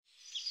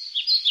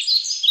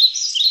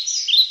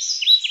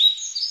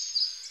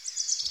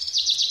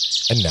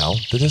And now,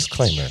 the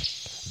disclaimer.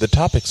 The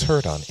topics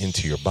heard on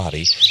Into Your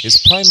Body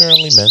is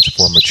primarily meant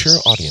for mature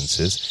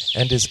audiences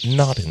and is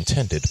not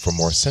intended for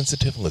more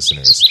sensitive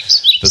listeners.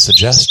 The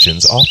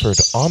suggestions offered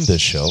on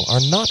this show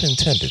are not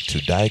intended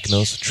to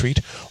diagnose,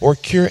 treat, or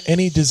cure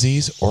any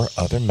disease or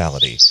other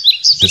malady.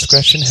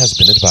 Discretion has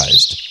been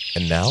advised.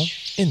 And now,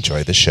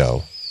 enjoy the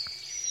show.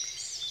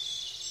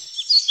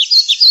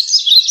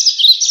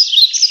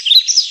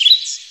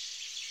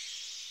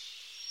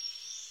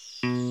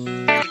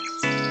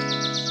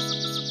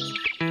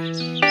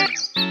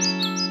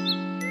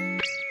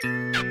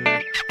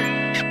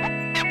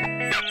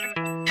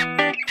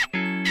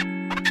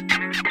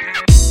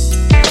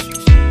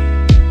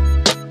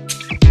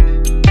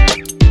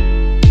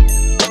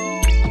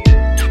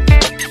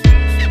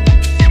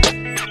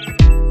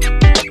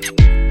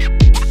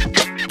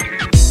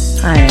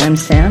 I'm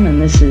Sam, and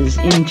this is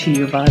Into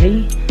Your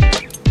Body,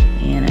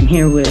 and I'm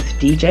here with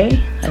DJ.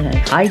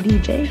 Hi,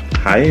 DJ.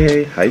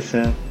 Hi,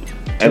 Sam.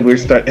 And we're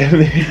starting.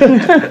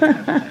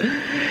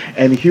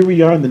 And here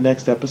we are in the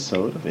next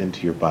episode of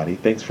Into Your Body.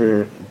 Thanks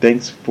to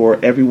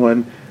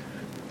everyone.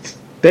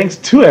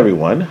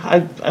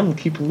 I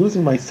keep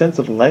losing my sense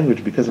of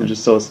language because I'm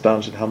just so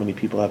astonished at how many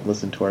people have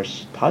listened to our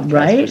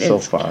podcast so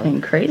far. It's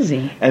been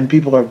crazy. And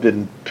people have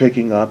been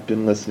picking up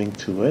and listening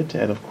to it,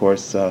 and of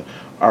course,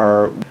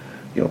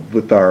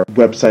 with our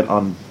website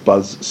on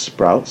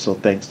Buzzsprout. So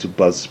thanks to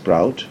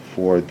Buzzsprout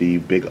for the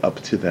big up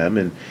to them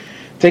and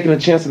taking a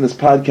chance in this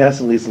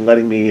podcast, at least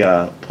letting me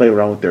play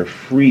around with their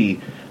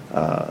free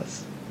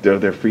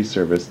their free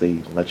service. They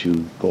let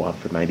you go on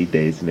for 90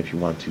 days, and if you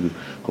want to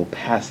go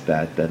past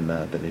that, then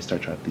they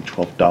start you at the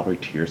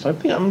 $12 tier. So I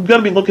think I'm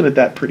going to be looking at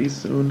that pretty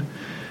soon.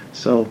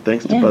 So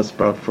thanks to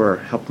Buzzsprout for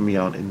helping me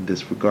out in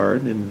this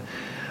regard.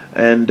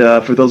 And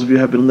for those of you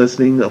who have been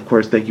listening, of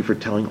course, thank you for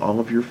telling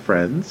all of your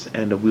friends.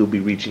 And we'll be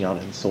reaching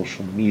out in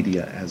social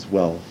media as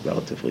well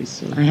relatively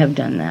soon. I have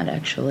done that,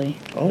 actually.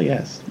 Oh,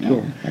 yes. Yeah,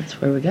 Cool. That's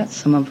where we got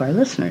some of our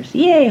listeners.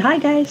 Yay! Hi,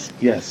 guys.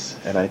 Yes,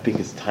 and I think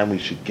it's time we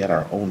should get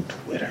our own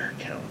Twitter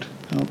account.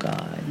 Oh,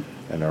 God.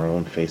 And our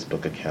own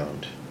Facebook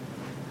account.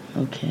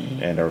 Okay.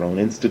 And our own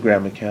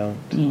Instagram account.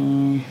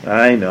 Yeah.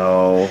 I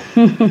know.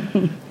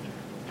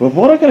 But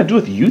what are we going to do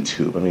with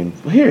YouTube? I mean,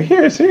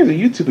 here's a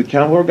YouTube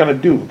account. What we're going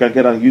to do? We're going to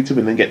get on YouTube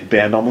and then get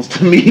banned almost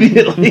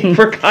immediately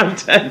for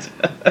content.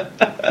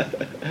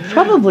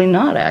 Probably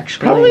not,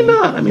 actually. Probably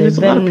not. I mean, there's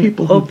a lot of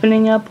people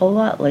opening up a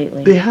lot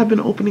lately. They have been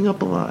opening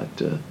up a lot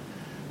to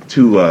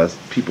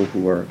people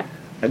who are.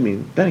 I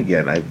mean, then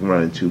again, I've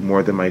run into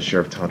more than my share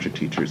of Tantra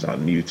teachers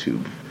on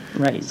YouTube.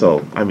 Right.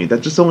 So, I mean,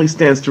 that just only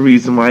stands to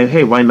reason why.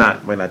 Hey, why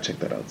not? Why not check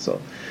that out? So,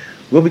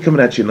 we'll be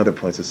coming at you in other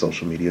points of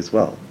social media as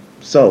well.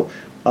 So.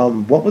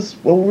 What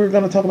were we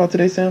going to talk about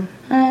today, Sam?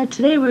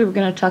 Today we were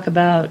going to talk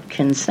about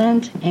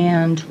consent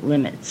and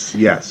limits.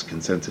 Yes,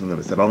 consent and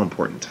limits. That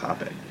all-important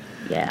topic.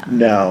 Yeah.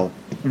 Now,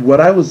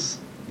 what I was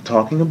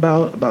talking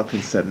about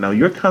consent, now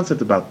your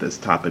concept about this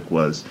topic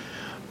was,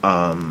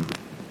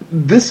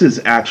 this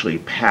is actually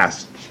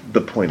past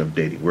the point of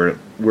dating.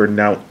 We're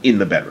now in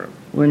the bedroom.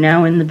 We're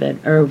now in the bed,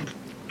 or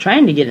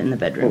trying to get in the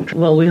bedroom. Oh.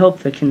 Well, we hope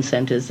the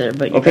consent is there,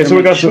 but we're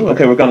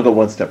gonna go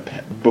one step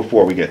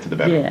before we get to the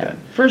bedroom. Yeah. Then.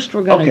 First,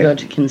 we're gonna go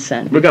to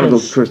consent. We're gonna go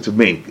first to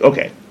me.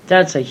 Okay.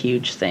 That's a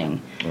huge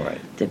thing. All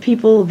right. That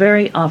people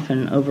very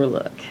often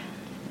overlook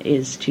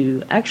is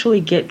to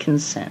actually get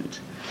consent,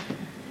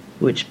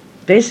 which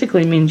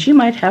basically means you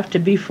might have to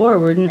be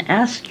forward and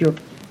ask your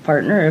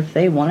partner if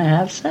they want to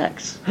have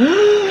sex.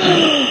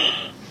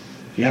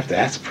 You have to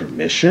ask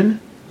permission?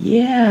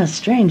 Yeah,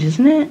 strange,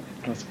 isn't it?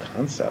 That's a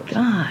concept.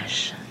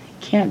 Gosh.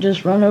 Can't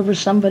just run over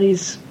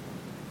somebody's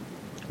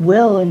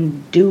will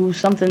and do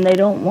something they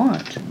don't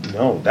want.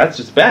 No, that's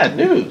just bad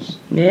news.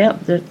 Yeah,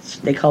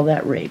 they call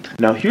that rape.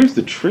 Now, here's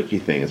the tricky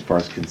thing as far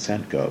as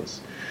consent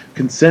goes.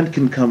 Consent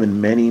can come in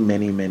many,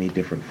 many, many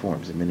different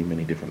forms, in many,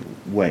 many different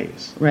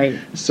ways. Right.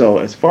 So,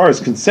 as far as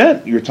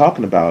consent, you're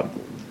talking about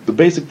the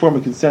basic form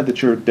of consent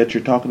that you're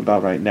talking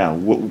about right now.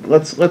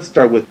 Let's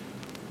start with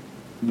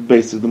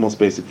the most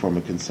basic form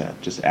of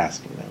consent, just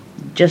asking them.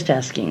 Just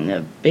asking.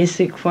 The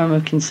basic form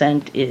of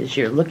consent is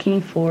you're looking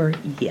for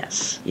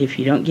yes. If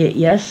you don't get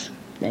yes,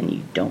 then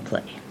you don't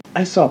play.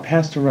 I saw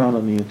passed around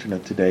on the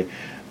internet today.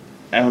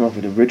 I don't know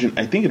if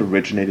I think it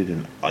originated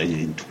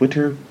in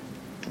Twitter.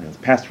 It was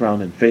passed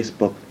around in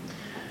Facebook,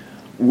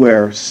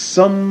 where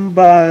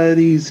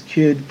somebody's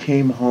kid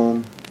came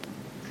home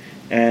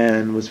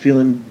and was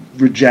feeling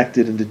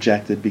rejected and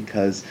dejected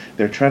because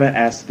they're trying to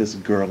ask this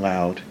girl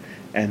out,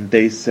 and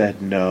they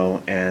said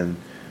no, and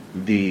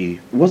it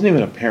wasn't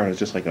even a parent, it was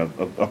just like an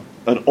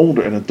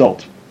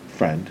adult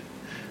friend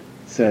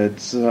said,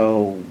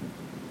 so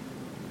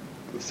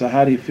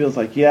how do you feel? It's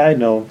like, yeah, I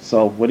know,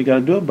 so what are you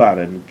going to do about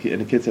it? And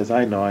the kid says,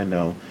 I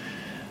know,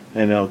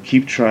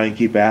 keep trying,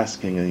 keep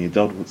asking. And the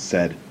adult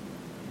said,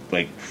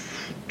 like,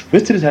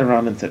 twisted his head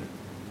around and said,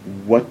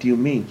 what do you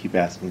mean keep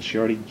asking? She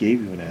already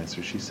gave you an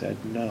answer. She said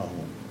no.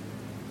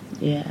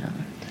 Yeah.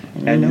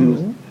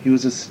 And he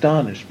was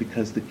astonished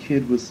because the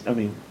kid was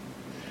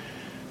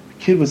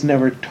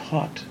never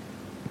taught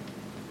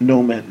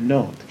no meant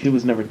no. The kid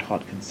was never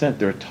taught consent.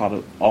 They're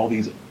taught all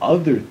these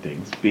other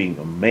things, being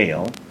a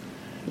male.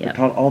 They're Yep.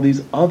 taught all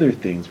these other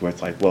things where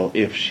it's like, well,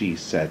 if she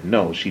said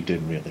no, she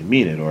didn't really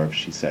mean it. Or if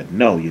she said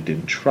no, you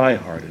didn't try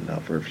hard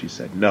enough. Or if she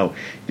said no,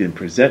 you didn't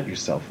present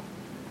yourself,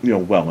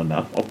 well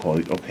enough.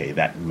 Okay,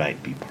 that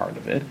might be part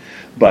of it.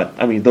 But,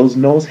 I mean, those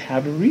no's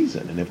have a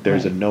reason. And if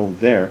there's a no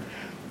there,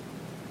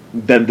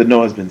 then the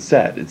no has been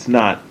said. It's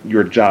not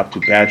your job to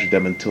badger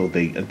them until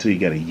you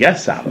get a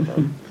yes out of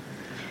them.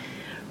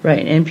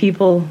 Right, and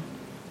people,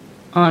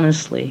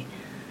 honestly,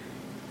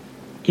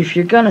 if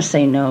you're going to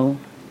say no,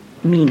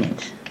 mean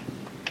it.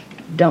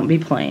 Don't be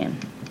playing.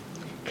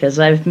 Because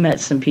I've met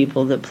some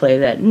people that play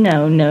that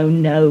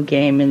no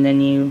game, and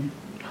then you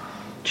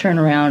turn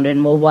around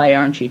and, well, why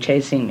aren't you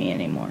chasing me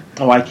anymore?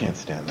 Oh, I can't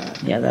stand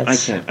that. Yeah,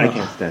 that's... I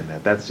can't stand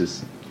that. That's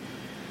just...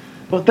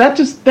 Well, that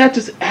just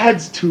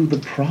adds to the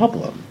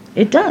problem.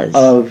 It does.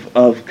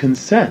 Of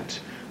consent.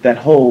 That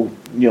whole,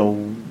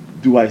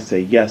 do I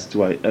say yes?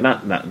 Do I...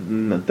 Not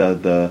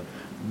the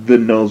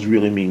no's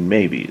really mean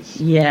maybes.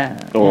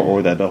 Yeah.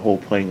 Or that the whole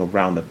playing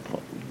around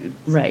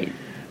right.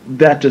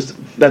 That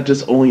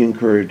just only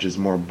encourages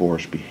more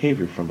boorish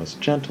behavior from us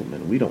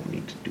gentlemen. We don't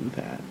need to do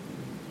that.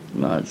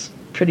 Well, it's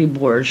pretty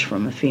boorish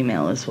from a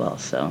female as well,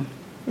 so...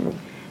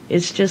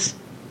 It's just,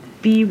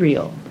 be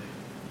real.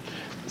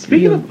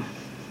 Speaking of...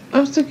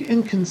 I was thinking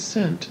in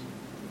consent...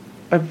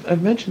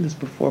 I've mentioned this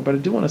before, but I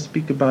do want to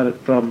speak about it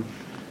from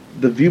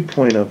the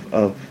viewpoint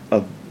of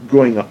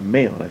growing up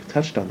male. And I've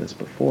touched on this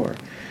before.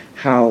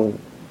 How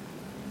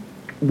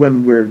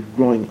when we're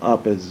growing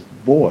up as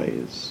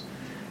boys,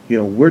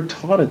 we're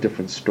taught a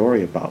different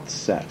story about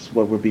sex.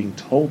 What we're being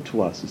told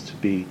to us is to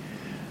be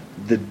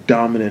the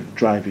dominant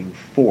driving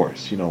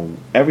force.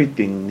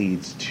 Everything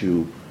leads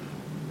to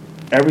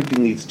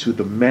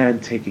the man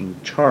taking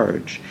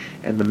charge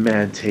and the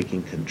man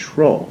taking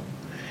control.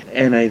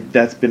 And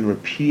that's been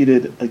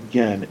repeated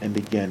again and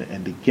again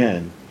and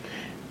again.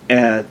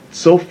 And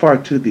so far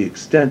to the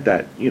extent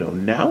that,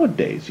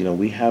 nowadays,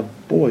 we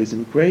have boys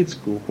in grade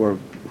school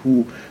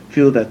who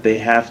feel that they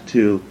have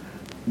to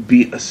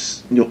be,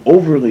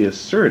 overly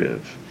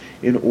assertive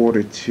in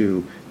order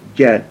to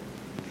get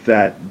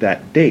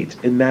that date.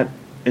 And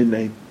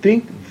I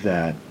think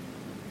that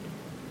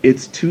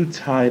it's too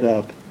tied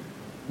up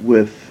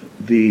with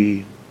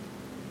the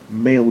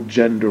male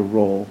gender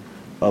role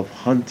of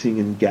hunting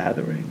and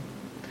gathering,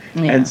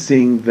 and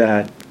seeing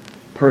that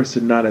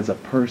person not as a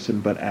person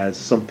but as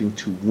something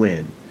to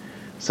win,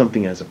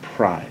 something as a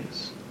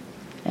prize.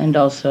 And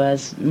also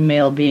as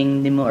male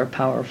being the more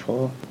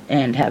powerful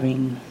and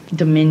having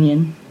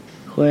dominion,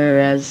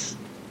 whereas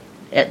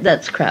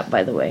that's crap,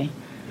 by the way.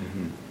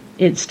 Mm-hmm.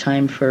 It's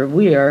time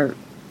we are,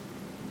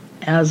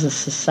 as a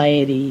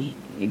society,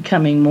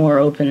 becoming more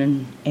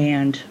open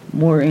and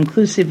more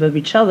inclusive of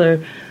each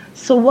other,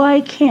 so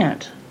why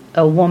can't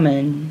a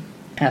woman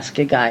ask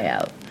a guy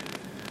out?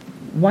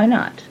 Why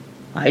not?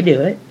 I do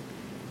it.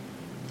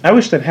 I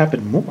wish that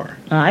happened more.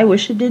 I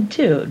wish it did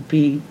too. It'd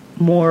be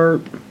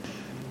more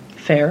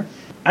fair.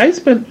 I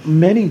spent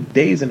many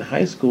days in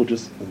high school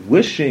just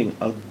wishing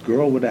a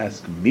girl would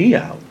ask me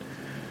out.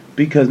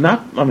 Because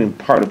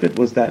part of it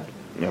was that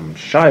I'm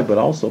shy, but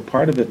also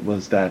part of it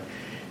was that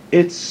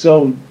it's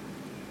so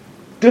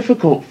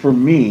difficult for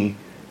me,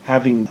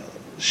 having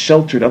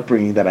sheltered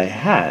upbringing that I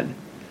had,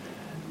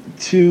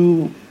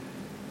 to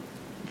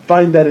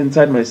find that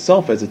inside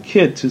myself as a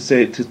kid to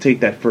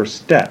take that first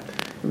step.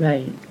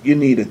 Right. You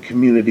need a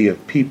community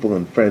of people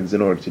and friends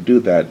in order to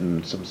do that,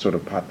 and some sort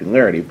of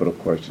popularity. But of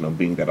course,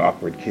 being that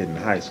awkward kid in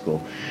high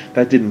school,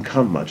 that didn't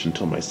come much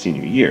until my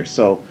senior year.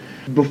 So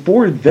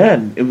before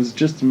then, it was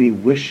just me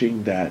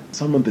wishing that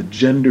some of the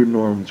gender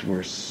norms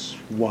were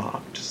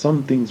swapped.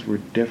 Some things were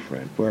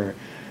different, where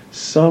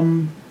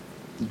some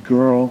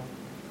girl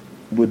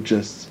would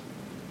just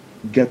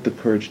get the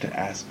courage to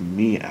ask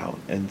me out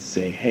and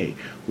say, hey,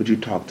 would you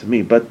talk to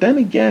me? But then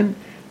again,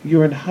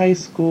 you're in high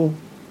school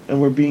and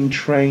we're being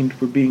trained,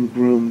 we're being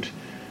groomed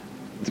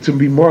to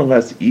be more or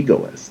less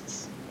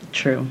egoists.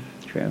 True.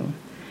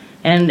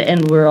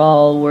 And we're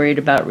all worried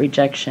about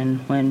rejection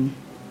when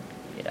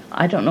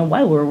I don't know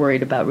why we're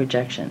worried about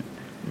rejection.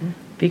 Mm-hmm.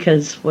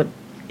 Because what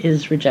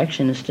is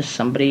rejection is just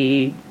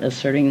somebody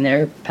asserting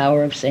their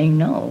power of saying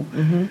no.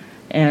 Mm-hmm.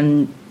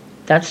 And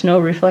that's no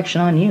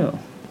reflection on you.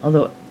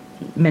 Although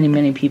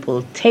many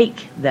people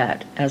take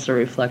that as a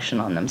reflection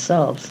on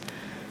themselves.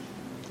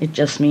 It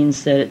just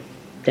means that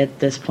at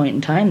this point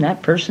in time,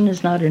 that person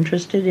is not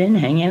interested in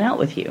hanging out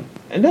with you.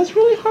 And that's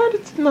really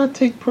hard to not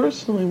take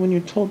personally when you're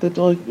told that,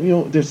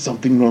 there's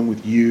something wrong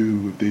with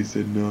you if they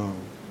said no.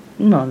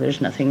 No,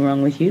 there's nothing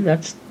wrong with you.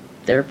 That's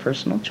their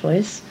personal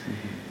choice.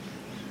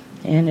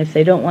 Mm-hmm. And if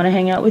they don't want to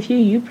hang out with you,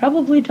 you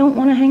probably don't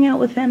want to hang out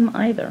with them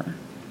either.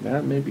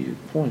 That may be your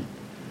point.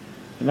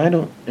 And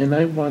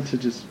I want to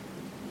just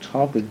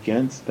talk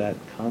against that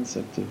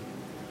concept of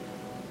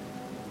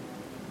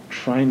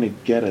trying to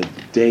get a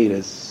date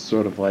as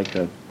sort of like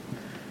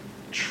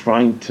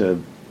trying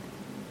to,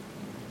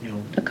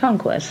 a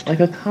conquest. Like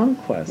a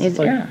conquest.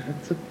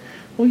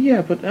 Well,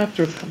 yeah, but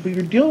but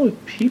you're dealing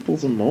with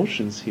people's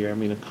emotions here. I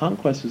mean, a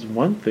conquest is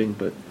one thing,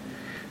 but,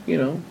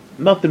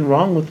 nothing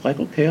wrong with, like,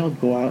 okay, I'll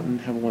go out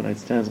and have a one-night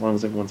stand as long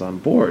as everyone's on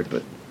board,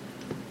 but,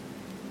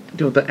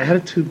 the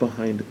attitude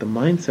behind it, the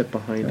mindset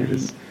behind it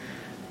is,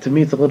 to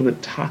me, it's a little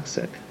bit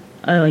toxic.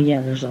 Oh,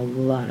 yeah, there's a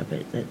lot of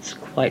it that's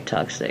quite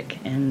toxic.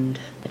 And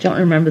I don't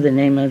remember the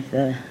name of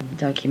the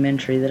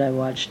documentary that I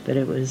watched, but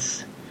it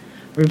was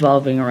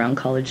revolving around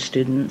college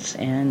students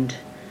and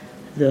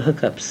the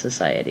hookup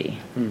society.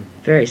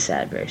 Very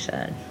sad, very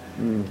sad.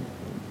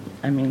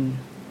 I mean,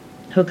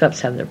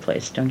 hookups have their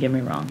place, don't get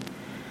me wrong.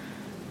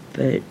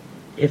 But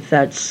if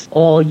that's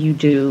all you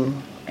do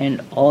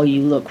and all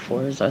you look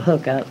for is a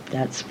hookup,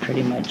 that's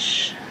pretty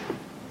much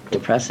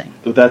depressing.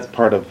 That's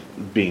part of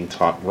being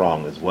taught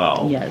wrong as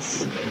well.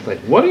 Yes. It's like,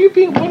 what are we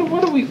being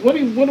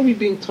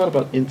taught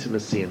about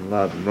intimacy and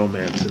love and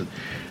romance, and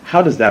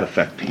how does that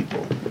affect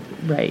people?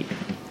 Right.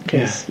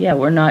 Because,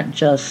 we're not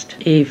just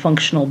a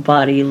functional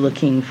body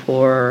looking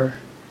for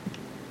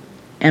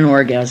an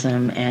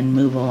orgasm and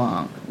move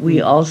along.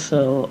 We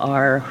also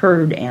are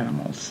herd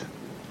animals.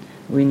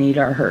 We need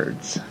our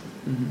herds.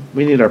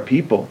 We need our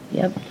people.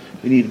 Yep.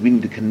 We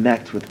need to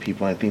connect with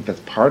people. I think that's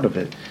part of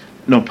it.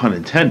 No pun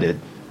intended,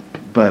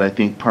 but I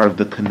think part of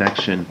the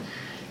connection,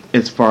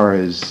 as far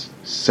as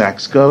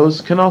sex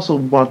goes,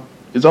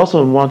 is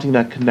also in wanting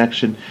that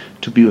connection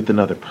to be with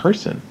another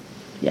person.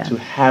 Yeah. To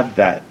have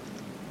that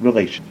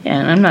relation. Yeah,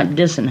 and I'm not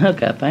dissing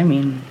hookup. I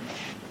mean,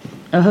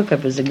 a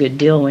hookup is a good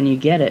deal when you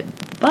get it,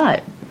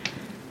 but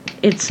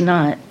it's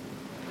not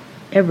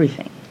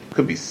everything.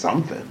 Could be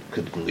something.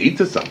 Could lead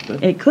to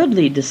something. It could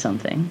lead to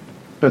something.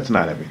 But it's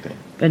not everything.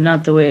 But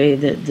not the way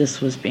that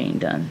this was being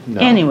done. No,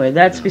 anyway,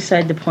 that's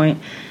beside the point.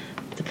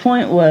 The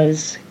point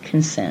was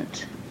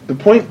consent. The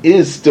point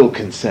is still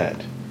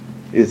consent.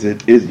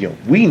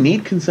 We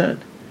need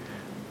consent.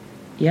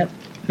 Yep.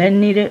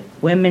 Men need it.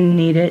 Women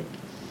need it.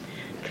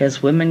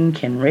 Because women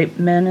can rape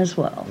men as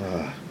well.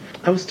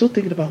 I was still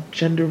thinking about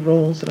gender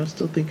roles, and I was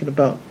still thinking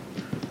about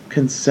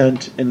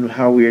consent and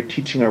how we are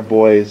teaching our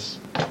boys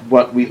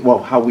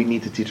how we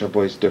need to teach our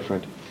boys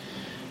different.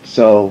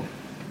 So,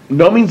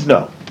 no means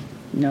no.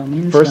 No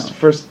means no.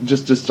 First,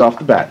 just off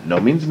the bat, no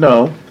means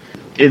no.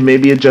 It may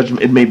be a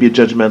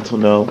judgmental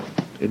no.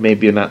 It may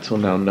be a not till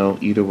now no.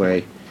 Either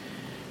way,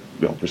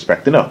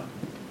 respect the no.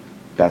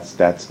 That's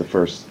the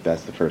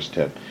first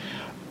tip.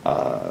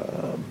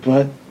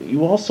 But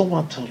you also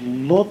want to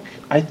look.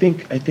 I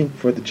think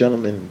for the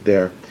gentleman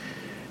there,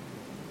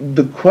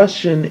 the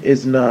question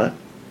is not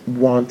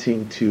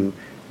wanting to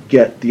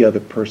get the other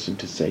person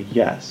to say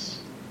yes.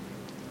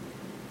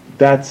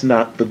 That's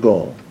not the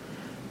goal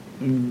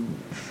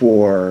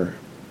for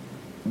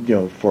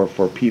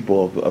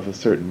people of a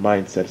certain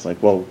mindset. It's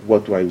like, well,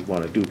 what do I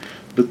want to do?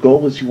 The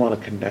goal is you want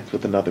to connect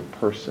with another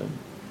person.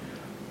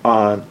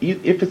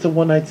 If it's a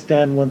one-night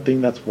stand, one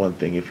thing, that's one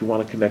thing. If you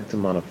want to connect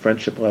them on a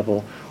friendship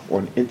level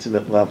or an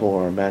intimate level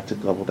or a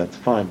romantic level, that's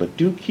fine. But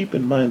do keep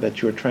in mind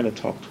that you're trying to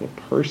talk to a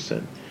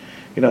person.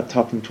 You're not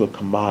talking to a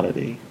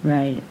commodity.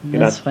 Right.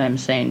 That's why I'm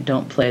saying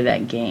don't play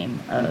that game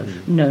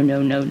of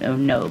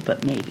no,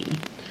 but maybe.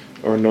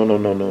 Or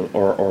no,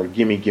 or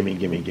gimme.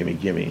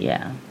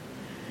 Yeah.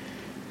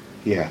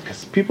 Yeah,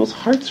 because people's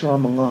hearts are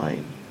on the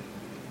line.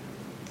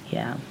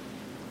 Yeah.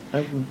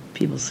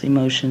 People's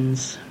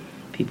emotions,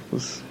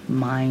 people's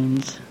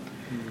minds.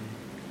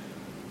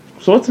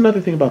 So what's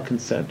another thing about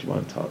consent you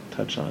want to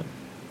touch on?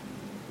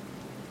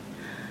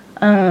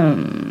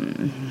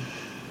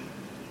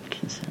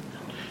 Consent.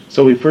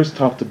 So we first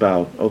talked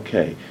about,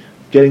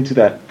 getting to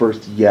that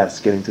first yes,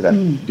 getting to that,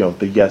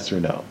 the yes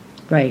or no.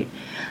 Right.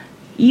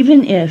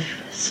 Even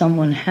if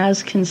someone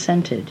has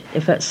consented,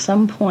 if at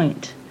some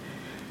point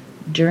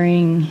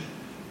during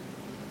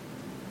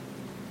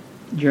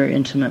your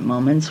intimate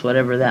moments,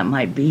 whatever that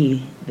might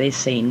be, they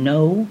say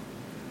no,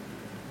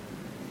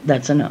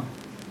 that's a no.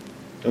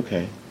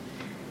 Okay.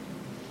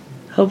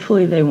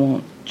 Hopefully they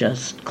won't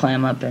just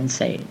clam up and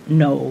say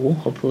no.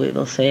 Hopefully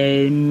they'll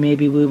say,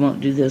 maybe we won't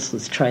do this,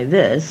 let's try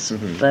this.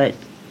 Mm-hmm. But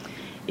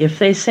if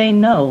they say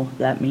no,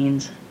 that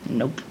means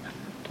nope.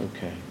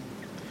 Okay.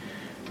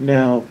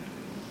 Now,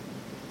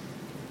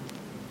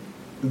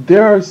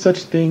 there are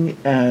such thing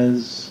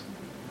as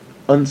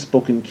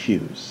unspoken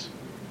cues.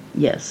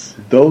 Yes.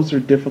 Those are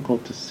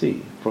difficult to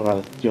see for a lot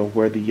of,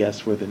 where the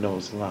yes, where the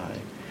no's lie.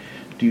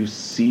 Do you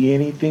see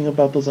anything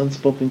about those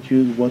unspoken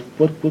cues? What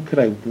could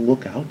I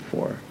look out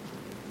for?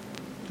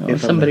 Well,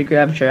 if somebody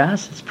grabs your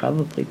ass, it's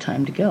probably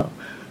time to go.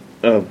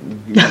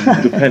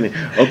 Depending.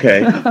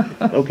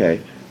 Okay.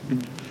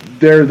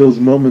 There are those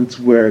moments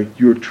where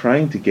you're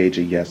trying to gauge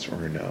a yes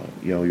or a no.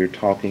 You're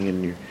talking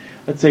and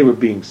let's say we're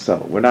being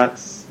subtle. We're not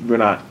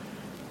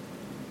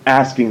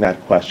asking that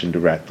question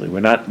directly.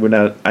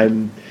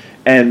 I'm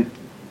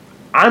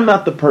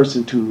not the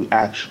person to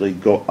actually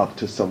go up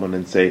to someone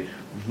and say,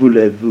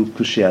 voulez-vous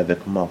coucher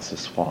avec moi ce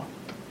soir?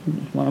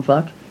 Wanna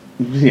fuck?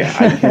 Yeah,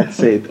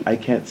 I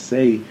can't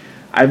say.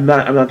 I'm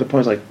not the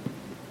person, like,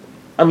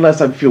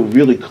 unless I feel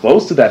really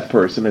close to that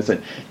person and say,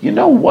 you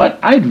know what,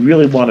 I'd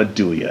really want to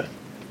do you.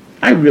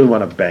 I really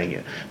want to bang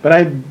you.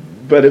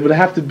 But it would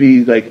have to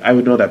be like I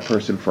would know that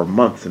person for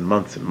months and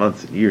months and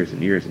months and years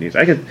and years and years.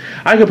 I could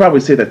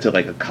probably say that to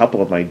like a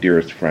couple of my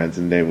dearest friends,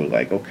 and they were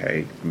like,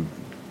 okay,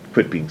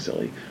 quit being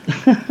silly.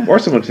 Or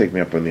someone take me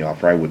up on the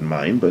offer, I wouldn't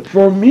mind. But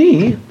for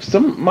me,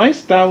 my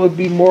style would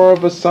be more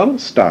of a subtle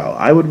style.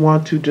 I would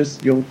want to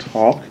just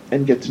talk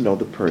and get to know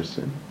the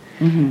person.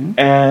 Mm-hmm.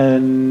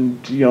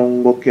 And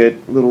look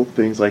at little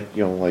things like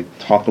like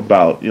talk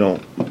about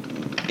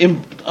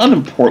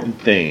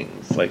unimportant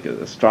things like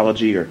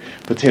astrology or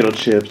potato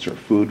chips or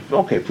food.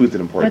 Okay, food's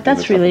an important thing. But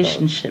that's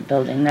relationship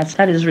building.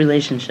 That is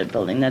relationship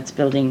building. That's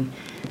building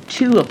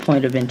to a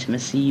point of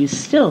intimacy. You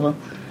still,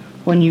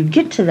 when you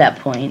get to that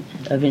point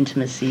of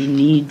intimacy,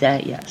 need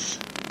that yes.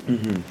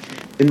 Mm-hmm.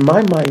 In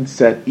my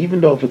mindset,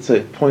 even though if it's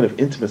a point of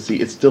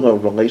intimacy, it's still a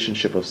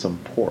relationship of some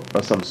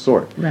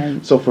sort.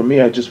 Right. So for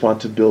me, I just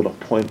want to build a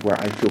point where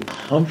I feel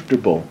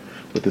comfortable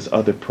with this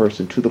other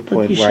person to the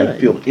point where I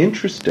feel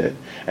interested,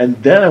 and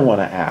then I want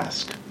to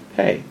ask,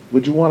 "Hey, do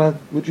you want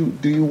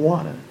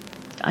to?"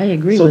 I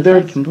agree with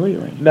that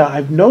completely. Now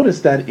I've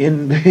noticed that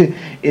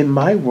in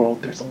my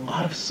world, there's a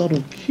lot of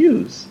subtle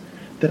cues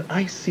that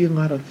I see a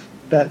lot of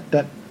that.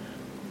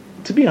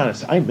 To be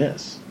honest, I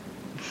miss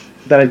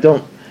that I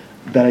don't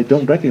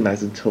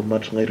recognize until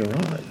much later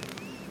on.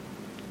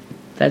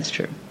 That's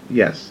true.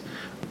 Yes.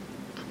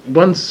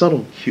 One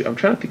subtle cue, I'm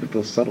trying to think of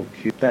those subtle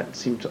cues that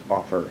seem to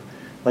offer,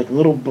 like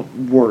little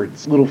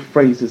words, little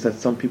phrases that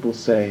some people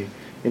say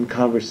in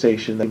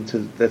conversation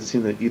that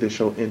seem to either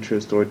show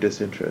interest or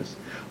disinterest,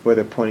 where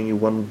they're pointing you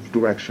one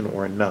direction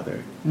or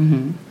another.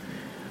 Mm-hmm.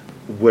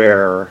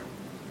 Where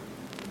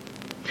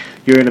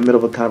you're in the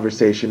middle of a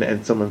conversation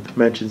and someone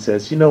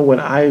says, when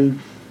I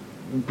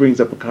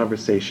brings up a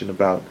conversation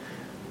about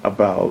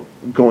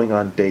going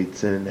on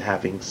dates and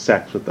having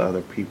sex with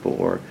other people,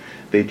 or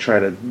they try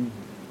to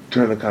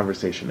turn the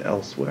conversation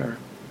elsewhere.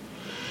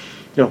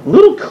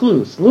 Little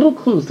clues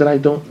that I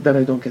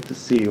don't get to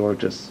see, or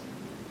just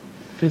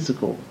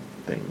physical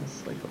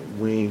things like a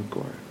wink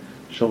or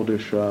shoulder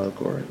shrug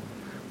or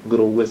a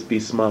little wispy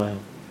smile.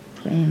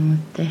 Playing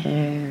with the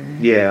hair.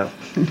 Yeah.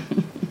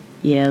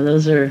 Yeah,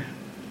 those are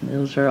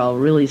all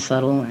really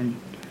subtle, and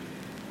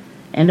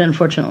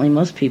unfortunately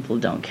most people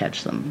don't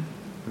catch them.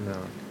 No.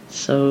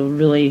 So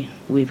really,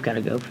 we've got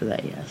to go for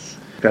that yes.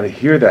 Got to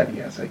hear that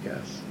yes, I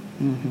guess.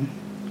 Mm-hmm.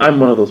 I'm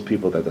one of those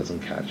people that doesn't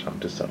catch on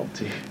to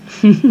subtlety.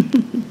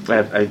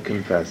 I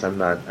confess, I'm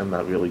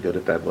not really good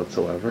at that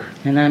whatsoever.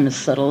 And I'm as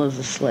subtle as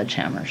a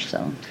sledgehammer,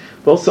 so.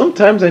 Well,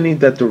 sometimes I need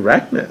that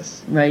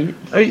directness. Right.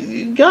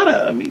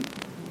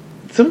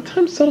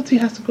 Sometimes subtlety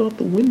has to go out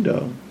the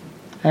window.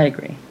 I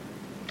agree.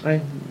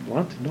 I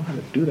want to know how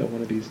to do that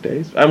one of these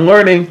days. I'm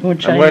learning.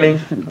 I'm learning.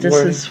 This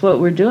is what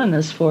we're doing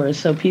this for,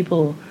 so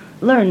people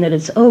learn that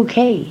it's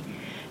okay.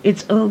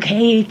 It's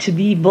okay to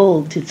be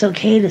bold. It's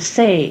okay to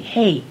say,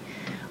 hey,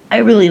 I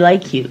really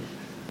like you.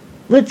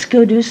 Let's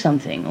go do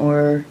something.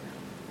 Or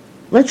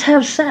let's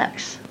have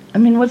sex.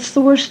 What's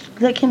the worst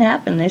that can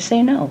happen? They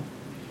say no.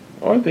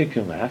 Or they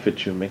can laugh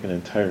at you and make an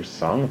entire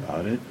song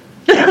about it.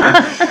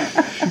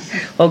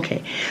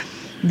 Okay.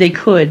 They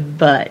could,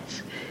 but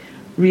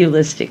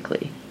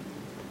realistically,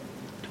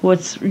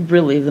 what's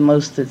really the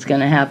most that's going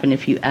to happen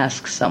if you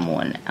ask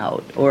someone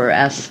out or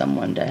ask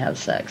someone to have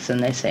sex and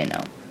they say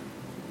no?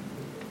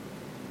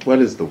 What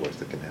is the worst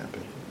that can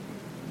happen?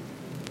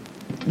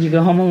 You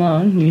go home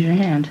alone, use your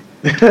hand.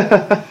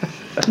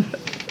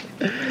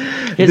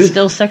 It's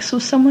still sex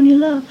with someone you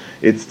love.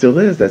 It still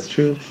is, that's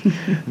true.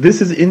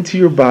 This is Into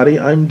Your Body.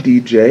 I'm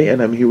DJ,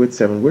 and I'm here with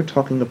Seven. We're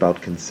talking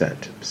about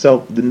consent.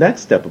 So the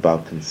next step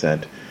about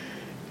consent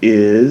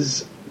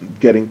is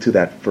getting to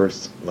that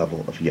first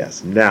level of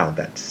yes. Now,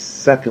 that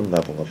second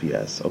level of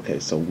yes. Okay,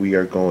 so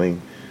we're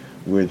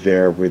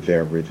there. We're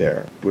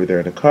there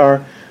in the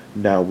car.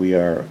 Now we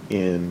are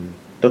in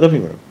the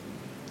living room.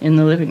 In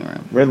the living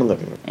room. We're in the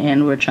living room.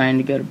 And we're trying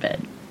to go to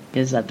bed.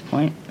 Is that the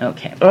point?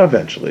 Okay.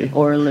 Eventually.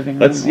 Or living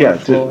room,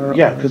 floor,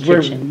 because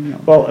kitchen.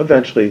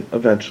 Eventually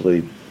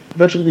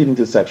leading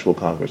to sexual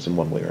congress in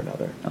one way or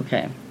another.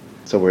 Okay.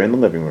 So we're in the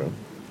living room.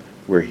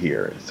 We're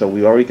here. So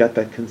we already got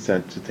that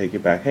consent to take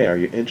it back. Hey, are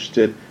you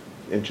interested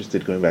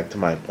going back to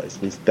my place?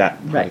 At least that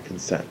kind of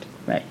consent.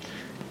 Right.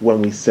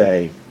 When we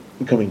say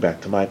coming back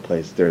to my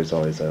place, there's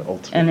always an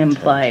ultimate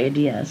implied,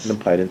 yes. An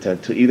implied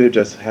intent to either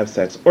just have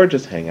sex or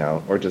just hang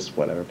out or just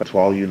whatever. But to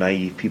all you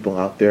naive people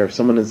out there, if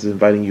someone is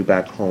inviting you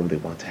back home, they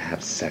want to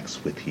have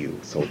sex with you.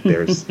 So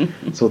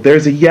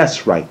there's a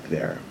yes right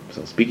there.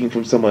 So speaking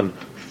from someone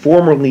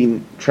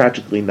formerly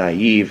tragically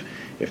naive,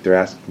 if they're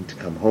asking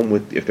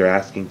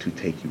to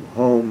take you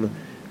home,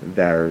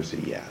 there's a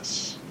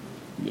yes.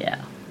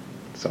 Yeah.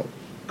 So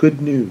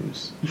good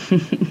news.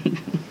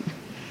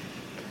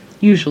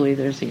 Usually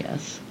there's a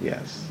yes.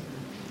 Yes.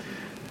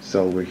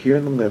 So we're here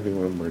in the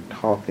living room, we're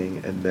talking,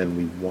 and then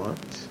we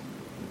want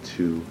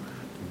to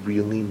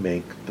really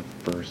make the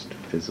first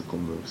physical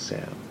move,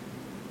 Sam.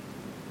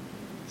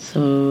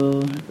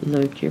 So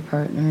look your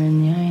partner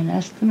in the eye and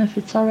ask them if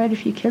it's alright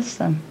if you kiss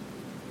them.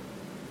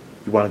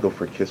 You want to go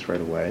for a kiss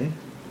right away?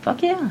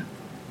 Fuck yeah.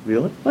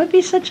 Really? What'd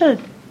be such a...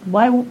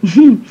 Why...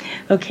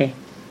 Okay.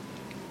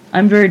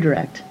 I'm very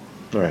direct.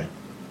 All right.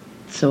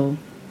 So,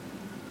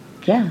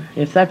 yeah,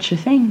 if that's your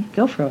thing,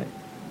 go for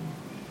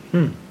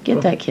it.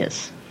 Get that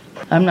kiss.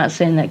 I'm not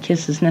saying that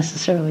kiss is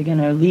necessarily going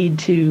to lead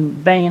to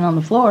banging on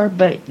the floor,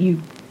 but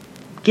you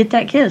get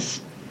that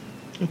kiss.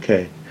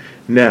 Okay.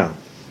 Now,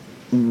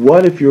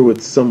 what if you're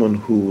with someone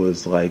who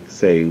was like,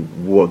 say,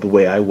 the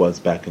way I was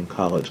back in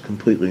college,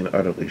 completely and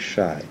utterly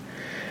shy?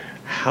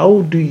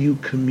 How do you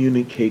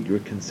communicate your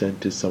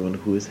consent to someone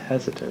who is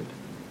hesitant?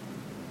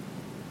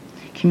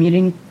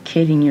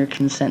 Communicating your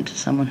consent to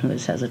someone who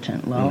is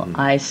hesitant. Well,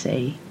 I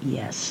say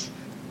yes.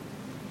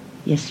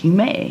 Yes, you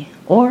may.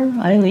 Or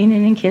I lean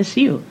in and kiss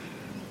you.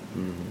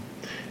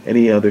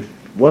 Any other...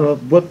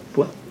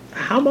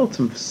 How about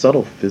some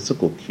subtle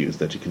physical cues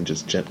that you can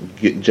just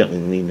gently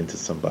lean into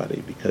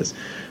somebody? Because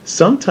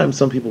sometimes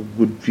some people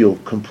would feel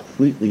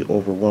completely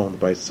overwhelmed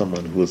by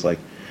someone who is like,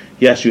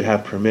 yes, you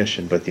have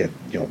permission, but yet,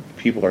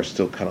 people are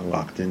still kind of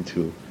locked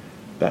into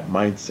that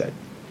mindset.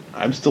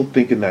 I'm still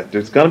thinking that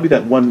there's got to be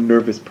that one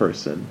nervous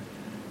person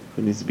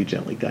who needs to be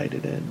gently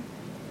guided in.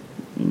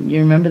 You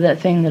remember that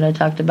thing that I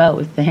talked about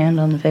with the hand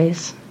on the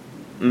face?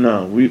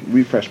 No,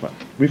 refresh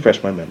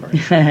my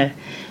memory.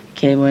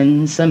 Okay,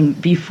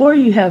 before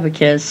you have a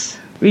kiss,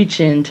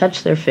 reach in,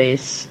 touch their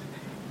face,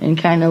 and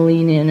kind of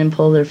lean in and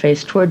pull their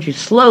face towards you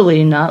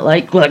slowly, not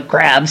like, look,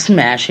 grab,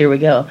 smash, here we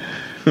go.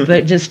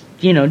 But just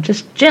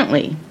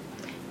gently.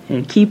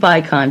 And keep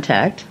eye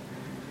contact.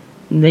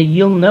 And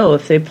you'll know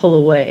if they pull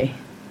away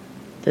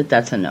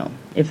that's a no.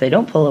 If they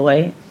don't pull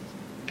away,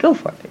 go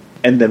for it.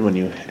 And then when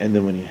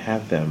you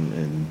have them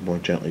and more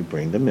gently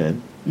bring them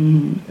in,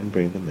 and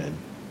bring them in,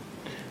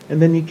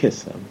 and then you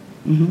kiss them.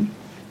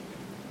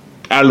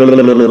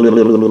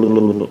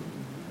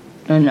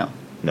 No.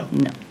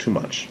 Too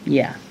much.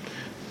 Yeah.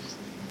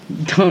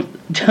 Don't.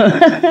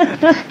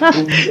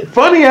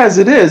 Funny as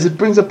it is, it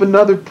brings up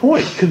another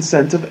point: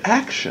 consent of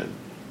action.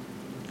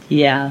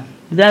 Yeah,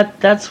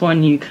 that's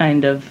one you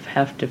kind of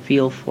have to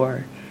feel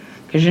for,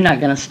 because you're not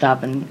going to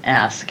stop and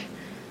ask,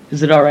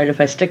 is it all right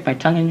if I stick my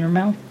tongue in your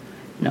mouth?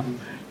 No,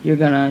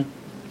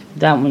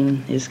 that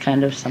one is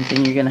kind of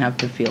something you're going to have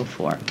to feel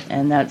for,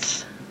 and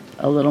that's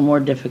a little more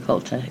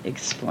difficult to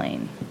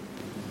explain.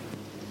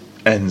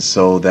 And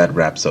so that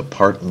wraps up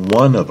part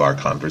 1 of our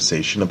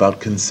conversation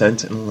about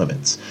consent and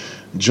limits.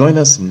 Join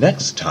us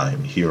next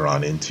time here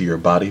on Into Your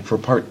Body for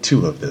part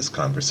 2 of this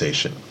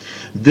conversation.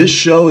 This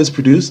show is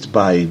produced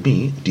by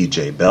me,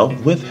 DJ Bell,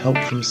 with help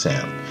from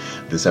Sam.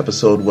 This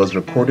episode was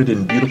recorded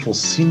in beautiful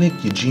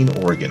scenic Eugene,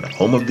 Oregon,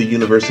 home of the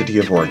University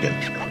of Oregon.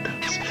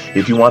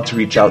 If you want to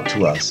reach out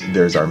to us,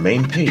 there's our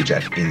main page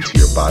at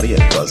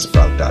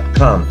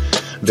intouryourbody@buzzsprout.com.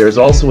 There's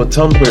also a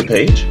Tumblr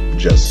page.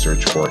 Just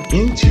search for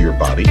Into Your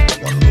Body,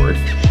 one word.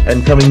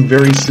 And coming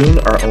very soon,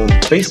 our own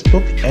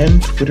Facebook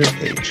and Twitter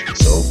page.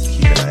 So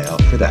keep an eye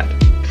out for that.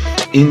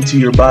 Into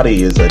Your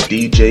Body is a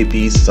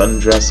DJB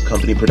Sundress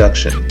Company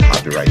production.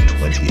 Copyright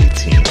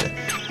 2018.